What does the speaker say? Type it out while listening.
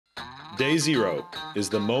Day zero is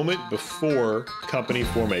the moment before company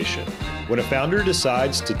formation, when a founder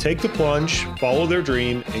decides to take the plunge, follow their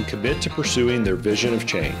dream, and commit to pursuing their vision of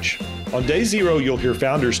change. On day zero, you'll hear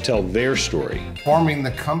founders tell their story. Forming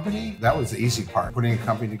the company, that was the easy part. Putting a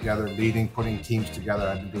company together, leading, putting teams together.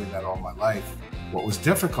 I've been doing that all my life. What was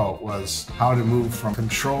difficult was how to move from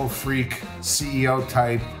control freak CEO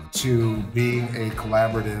type to being a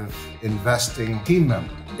collaborative, investing team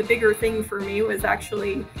member. The bigger thing for me was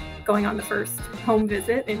actually going on the first home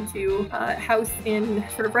visit into a house in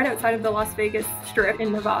sort of right outside of the Las Vegas Strip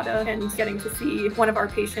in Nevada and getting to see one of our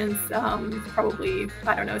patients probably,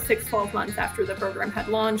 6-12 months after the program had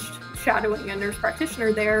launched, shadowing a nurse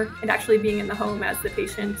practitioner there and actually being in the home as the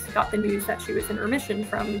patient got the news that she was in remission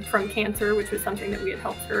from cancer, which was something that we had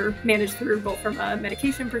helped her manage through both from a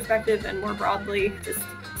medication perspective and more broadly, just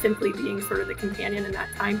simply being sort of the companion in that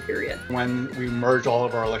time period. When we merged all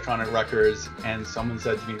of our electronic records and someone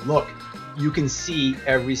said to me, look, you can see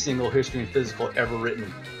every single history and physical ever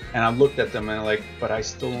written. And I looked at them and I'm like, but I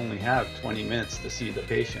still only have 20 minutes to see the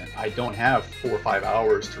patient. I don't have 4 or 5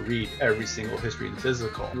 hours to read every single history and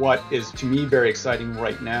physical. What is to me very exciting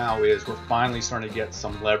right now is we're finally starting to get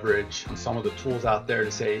some leverage on some of the tools out there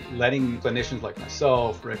to say, letting clinicians like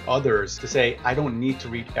myself, Rick, others, to say, I don't need to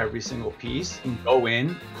read every single piece and go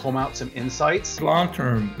in, comb out some insights. Long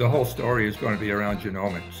term, the whole story is going to be around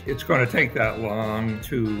genomics. It's going to take that long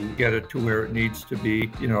to get it to where it needs to be,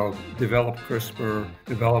 develop CRISPR,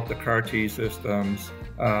 develop the CAR-T systems.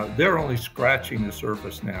 They're only scratching the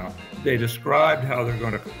surface now. They described how they're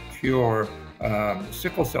going to cure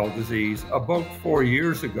sickle cell disease about 4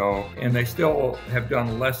 years ago, and they still have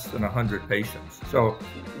done less than 100 patients. So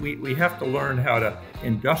we have to learn how to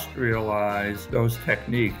industrialize those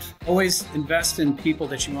techniques. Always invest in people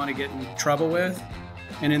that you want to get in trouble with.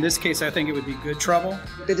 And in this case, I think it would be good trouble.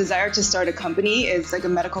 The desire to start a company is like a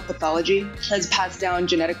medical pathology that's passed down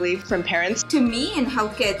genetically from parents. To me, in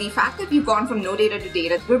healthcare, the fact that we've gone from no data to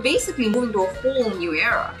data, we're basically moving to a whole new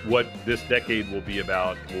era. What this decade will be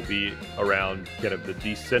about will be around kind of the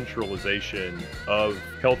decentralization of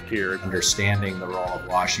healthcare. Understanding the role of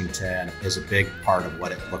Washington is a big part of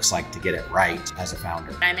what it looks like to get it right as a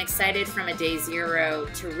founder. I'm excited from a day zero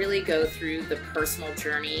to really go through the personal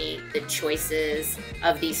journey, the choices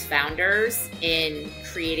of these founders in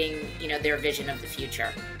creating, their vision of the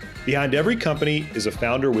future. Behind every company is a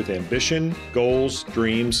founder with ambition, goals,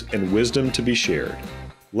 dreams, and wisdom to be shared.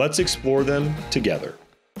 Let's explore them together.